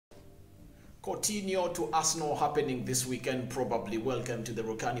Coutihno to Arsenal happening this weekend, probably. Welcome to the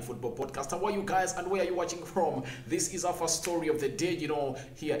Rokani Football Podcast. How are you guys and where are you watching from? This is our first story of the day. You know,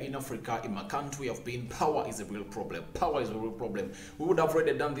 here in Africa, in my country of being, power is a real problem. Power is a real problem. We would have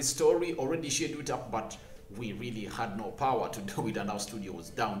already done this story, already shared it up, but we really had no power to do it and our studio was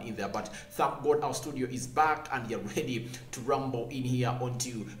down in there. But thank God our studio is back and you're ready to rumble in here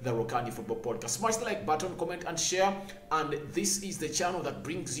onto the Rokani Football Podcast. Smash the like button, comment and share. And this is the channel that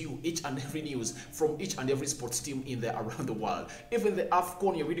brings you each and every news from each and every sports team in there around the world. Even the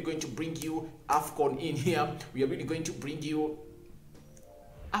AFCON, you're really going to bring you AFCON in here. We are really going to bring you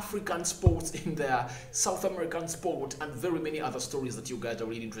African sports in there, South American sport, and very many other stories that you guys are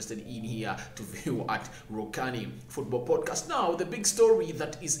really interested in here to view at Rokani Football Podcast. Now, the big story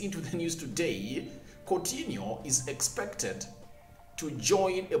that is into the news today, Coutihno is expected to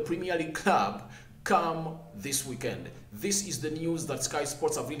join a Premier League club come this weekend. This is the news that Sky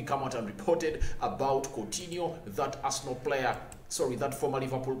Sports have really come out and reported about Coutihno, that that former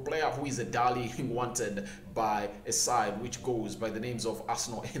Liverpool player who is a darling wanted by a side which goes by the names of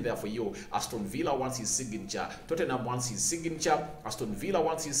Arsenal in there for you. Aston Villa wants his signature, Tottenham wants his signature, Aston Villa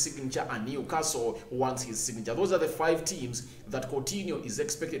wants his signature, and Newcastle wants his signature. Those are the 5 teams that Coutihno is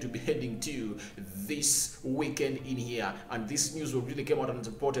expected to be heading to this weekend in here. And this news will really came out and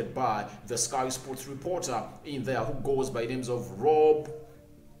reported by the Sky Sports reporter in there who goes by names of Rob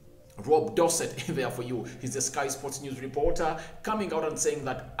Dorset in there for you. He's the Sky Sports News reporter coming out and saying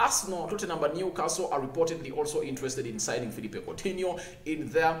that Arsenal, Tottenham and Newcastle are reportedly also interested in signing Phillipe Coutihno in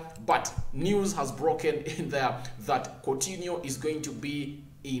there. But news has broken in there that Coutihno is going to be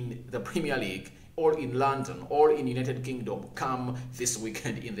in the Premier League or in London or in United Kingdom come this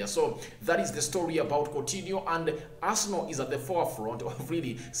weekend in there. So that is the story about Coutihno, and Arsenal is at the forefront of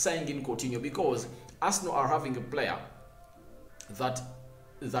really signing Coutihno because Arsenal are having a player that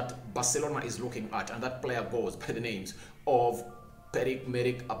Barcelona is looking at, and that player goes by the names of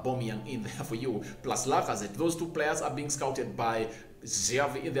Pierre-Emerick Aubameyang in there for you, plus Lacazette. Those 2 players are being scouted by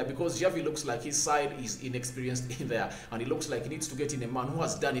Xavi in there because Xavi looks like his side is inexperienced in there, and it looks like he needs to get in a man who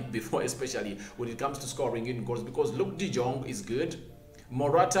has done it before, especially when it comes to scoring in goals, because Luke de Jong is good.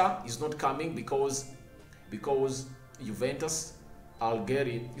 Morata is not coming because Juventus,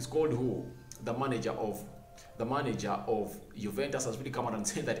 Algeri is called who? The manager of Juventus has really come out and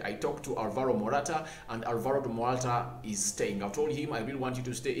said that I talked to Alvaro Morata and Alvaro Morata is staying. I've told him I really want you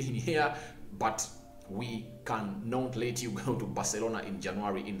to stay in here, but we cannot let you go to Barcelona in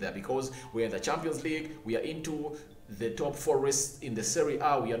January in there because we're in the Champions League. We are into the top 4 race in the Serie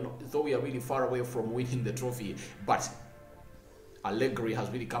A. Though we are really far away from winning the trophy, but Allegri has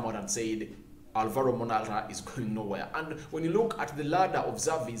really come out and said Alvaro Morata is going nowhere. And when you look at the ladder of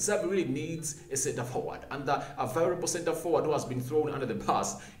Xavi really needs a centre forward, and the available centre forward who has been thrown under the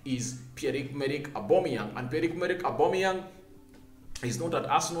bus is Pierre-Emerick Aubameyang. And Pierre-Emerick Aubameyang is not at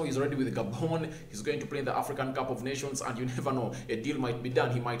Arsenal, he's already with Gabon. He's going to play in the African Cup of Nations, and you never know, a deal might be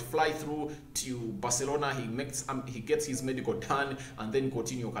done. He might fly through to Barcelona, he gets his medical done, and then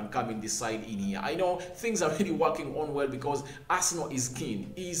Coutihno can come in this side in here. I know things are really working on well because Arsenal is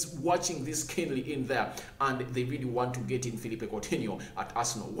keen, is watching this keenly in there, and they really want to get in Phillipe Coutihno at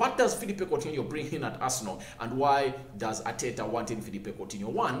Arsenal. What does Phillipe Coutihno bring in at Arsenal, and why does Arteta want in Phillipe Coutihno?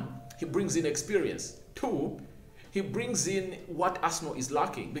 1, he brings in experience. 2, he brings in what Arsenal is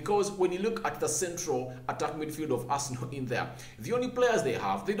lacking, because when you look at the central attack midfield of Arsenal in there, the only players they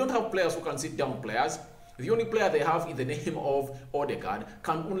don't have players who can sit down players. The only player they have in the name of Odegaard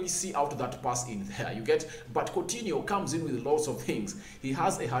can only see out that pass in there, you get? But Coutihno comes in with lots of things. He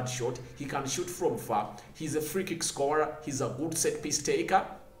has a hard shot, he can shoot from far, he's a free kick scorer, he's a good set piece taker,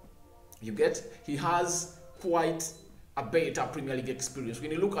 you get? He has quite a better Premier League experience.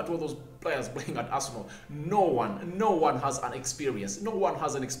 When you look at all those players playing at Arsenal, no one has an experience. No one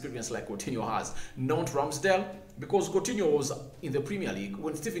has an experience like Coutihno has. Not Ramsdale, because Coutihno was in the Premier League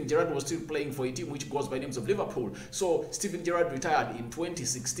when Steven Gerrard was still playing for a team which goes by names of Liverpool. So Steven Gerrard retired in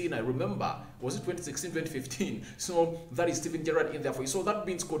 2016, I remember. Was it 2016, 2015? So that is Steven Gerrard in there for you. So that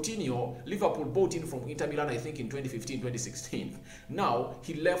means Coutihno, Liverpool bought in from Inter Milan, I think in 2015, 2016. Now,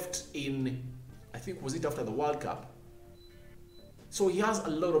 he left in, I think, was it after the World Cup? So he has a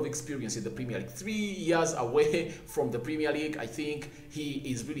lot of experience in the Premier League. 3 years away from the Premier League, I think he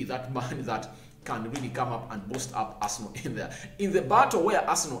is really that man that can really come up and boost up Arsenal in there. In the battle where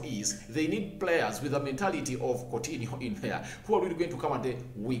Arsenal is, they need players with the mentality of Coutihno in there, who are really going to come and say,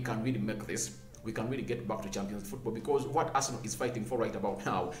 we can really make this. We can really get back to Champions League football, because what Arsenal is fighting for right about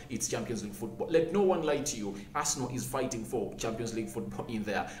now, it's Champions League football. Let no one lie to you. Arsenal is fighting for Champions League football in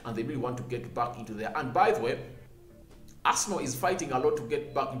there, and they really want to get back into there. And by the way, Arsenal is fighting a lot to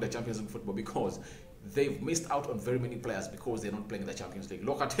get back in the Champions League football because they've missed out on very many players because they're not playing in the Champions League.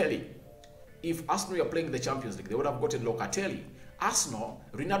 Locatelli, if Arsenal are playing in the Champions League, they would have gotten Locatelli. Arsenal,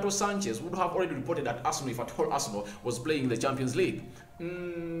 Renato Sanchez would have already reported at Arsenal if at all Arsenal was playing in the Champions League.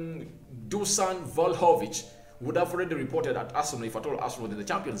 Dusan Vlahovic would have already reported at Arsenal if at all Arsenal was in the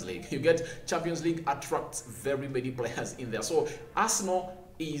Champions League. You get Champions League attracts very many players in there. So Arsenal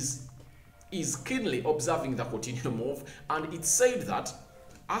is keenly observing the Coutinho move, and it's said that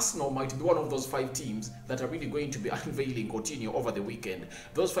Arsenal might be one of those 5 teams that are really going to be unveiling Coutinho over the weekend.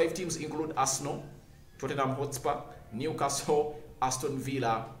 Those 5 teams include Arsenal, Tottenham Hotspur, Newcastle, Aston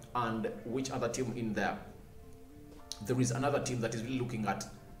Villa, and which other team in there? There is another team that is really looking at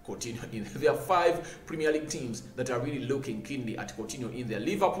Coutinho in there. There are 5 Premier League teams that are really looking keenly at Coutinho in there.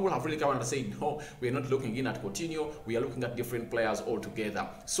 Liverpool have really come and said, no, we are not looking in at Coutinho. We are looking at different players altogether.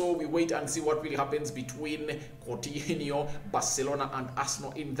 So we wait and see what really happens between Coutinho, Barcelona, and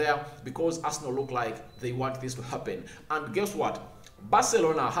Arsenal in there, because Arsenal look like they want this to happen. And guess what?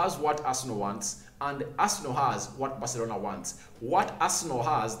 Barcelona has what Arsenal wants, and Arsenal has what Barcelona wants. What Arsenal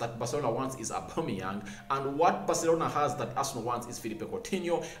has that Barcelona wants is Aubameyang, and what Barcelona has that Arsenal wants is Phillipe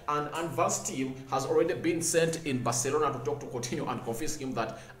Coutihno. An advanced team has already been sent in Barcelona to talk to Coutinho and convince him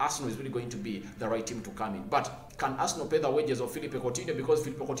that Arsenal is really going to be the right team to come in. But can Arsenal pay the wages of Phillipe Coutihno? Because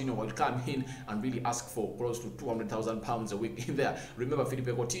Phillipe Coutihno will come in and really ask for close to £200,000 a week in there. Remember,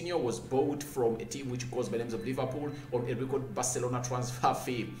 Phillipe Coutihno was bought from a team which goes by the names of Liverpool on a record Barcelona transfer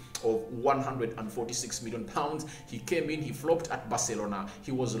fee of £146 million. He came in, he flopped at Barcelona.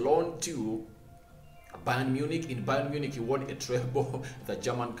 He was loaned to Bayern Munich. In Bayern Munich, he won a treble, the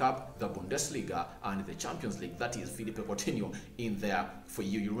German Cup, the Bundesliga, and the Champions League. That is Phillipe Coutihno in there for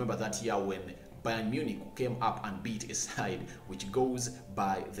you. You remember that year when Bayern Munich came up and beat a side which goes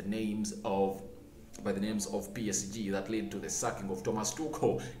by the names of PSG, that led to the sacking of Thomas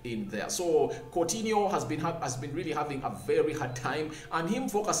Tuchel in there. So Coutinho has been really having a very hard time, and him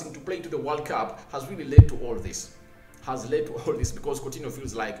focusing to play into the World Cup has really led to all this. Because Coutinho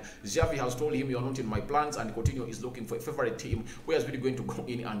feels like Xavi has told him, you're not in my plans, and Coutinho is looking for a favorite team where he's really going to go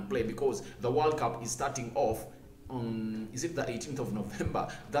in and play, because the World Cup is starting off on, is it the 18th of November?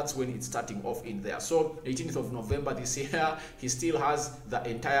 That's when it's starting off in there. So 18th of November this year, he still has the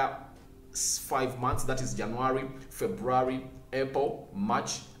entire 5 months, that is January, February, April,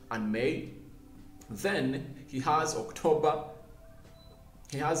 March, and May. Then he has October,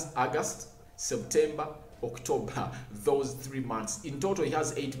 he has August, September, October, those 3 months. In total, he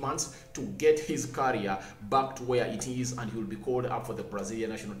has 8 months to get his career back to where it is, and he will be called up for the Brazilian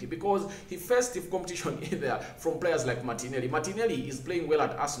national team, because he faced stiff competition in there from players like Martinelli. Martinelli is playing well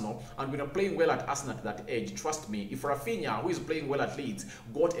at Arsenal, and when you're playing well at Arsenal at that age, trust me, if Rafinha, who is playing well at Leeds,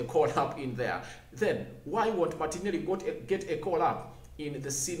 got a call up in there, then why won't Martinelli get a call up in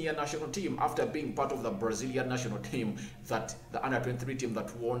the senior national team after being part of the Brazilian national team, that the under-23 team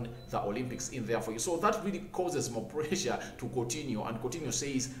that won the Olympics in there for you? So that really causes more pressure to Coutinho, and Coutinho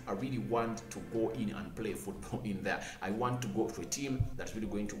says, I really want to go in and play football in there. I want to go to a team that's really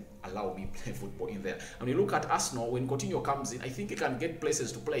going to allow me play football in there. And you look at Arsenal, when Coutinho comes in, I think he can get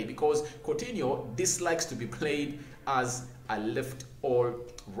places to play, because Coutinho dislikes to be played as a left or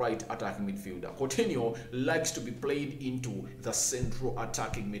right attacking midfielder. Coutinho likes to be played into the central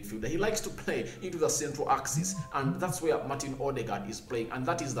attacking midfielder. He likes to play into the central axis, and that's where Martin Odegaard is playing, and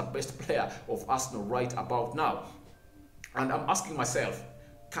that is the best player of Arsenal right about now. And I'm asking myself,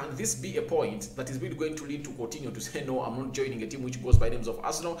 can this be a point that is really going to lead to Coutinho to say, no, I'm not joining a team which goes by names of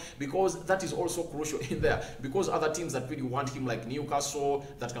Arsenal? Because that is also crucial in there, because other teams that really want him, like Newcastle,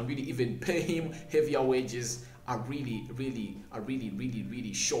 that can really even pay him heavier wages, are really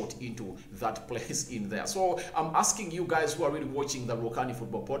short into that place in there. So I'm asking you guys who are really watching the Rokani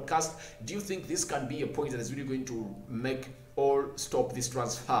Football Podcast, do you think this can be a point that is really going to make or stop this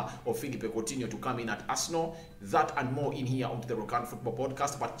transfer of Phillipe Coutihno to come in at Arsenal? That and more in here on the Rokani Football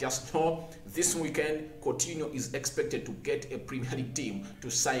Podcast. But just know, this weekend Coutinho is expected to get a Premier League team to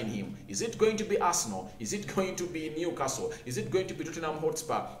sign him. Is it going to be Arsenal? Is it going to be Newcastle? Is it going to be Tottenham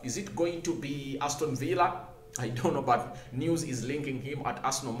Hotspur? Is it going to be Aston Villa? I don't know, but news is linking him at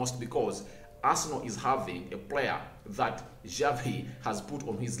Arsenal most, because Arsenal is having a player that Xavi has put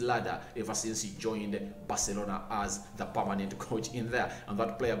on his ladder ever since he joined Barcelona as the permanent coach in there. And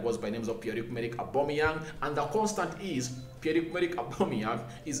that player goes by names of Pierre-Emerick Aubameyang. And the constant is Pierre-Emerick Aubameyang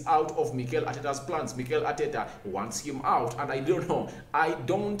is out of Mikel Arteta's plans. Mikel Arteta wants him out. And I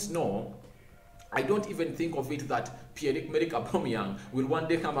don't even think of it that Pierre-Emerick Aubameyang will one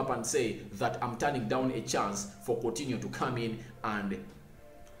day come up and say that I'm turning down a chance for Coutinho to come in and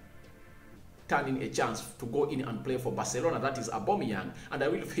turn in a chance to go in and play for Barcelona, that is Aubameyang. And I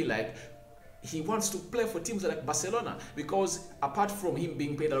really feel like he wants to play for teams like Barcelona, because apart from him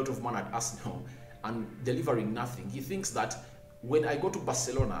being paid a lot of money at Arsenal and delivering nothing, he thinks that when I go to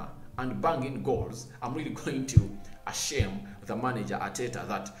Barcelona and bang in goals, I'm really going to shame the manager Arteta,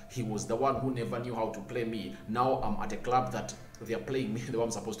 that he was the one who never knew how to play me. Now I'm at a club that they are playing me the way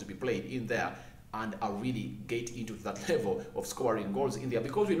I'm supposed to be played in there, and I really get into that level of scoring goals in there.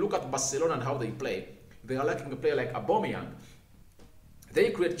 Because we look at Barcelona and how they play, they are lacking a player like Aubameyang. They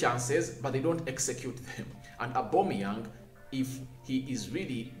create chances, but they don't execute them. And Aubameyang, if he is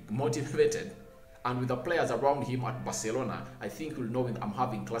really motivated and with the players around him at Barcelona, I think you'll know I'm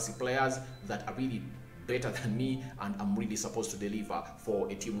having classy players that are really better than me, and I'm really supposed to deliver for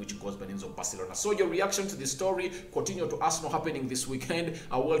a team which goes by the names of Barcelona. So your reaction to this story, continue to Arsenal happening this weekend,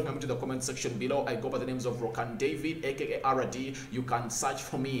 welcome to the comment section below. I go by the names of Rokani David, aka RD. You can search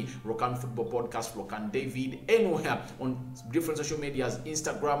for me, Rokani Football Podcast, Rokani David, anywhere on different social medias,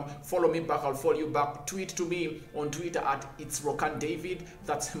 Instagram. Follow me back, I'll follow you back. Tweet to me on Twitter at it's Rokani David.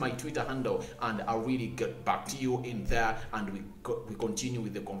 That's my Twitter handle, and I'll really get back to you in there, and we continue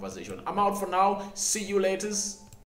with the conversation. I'm out for now. See you later.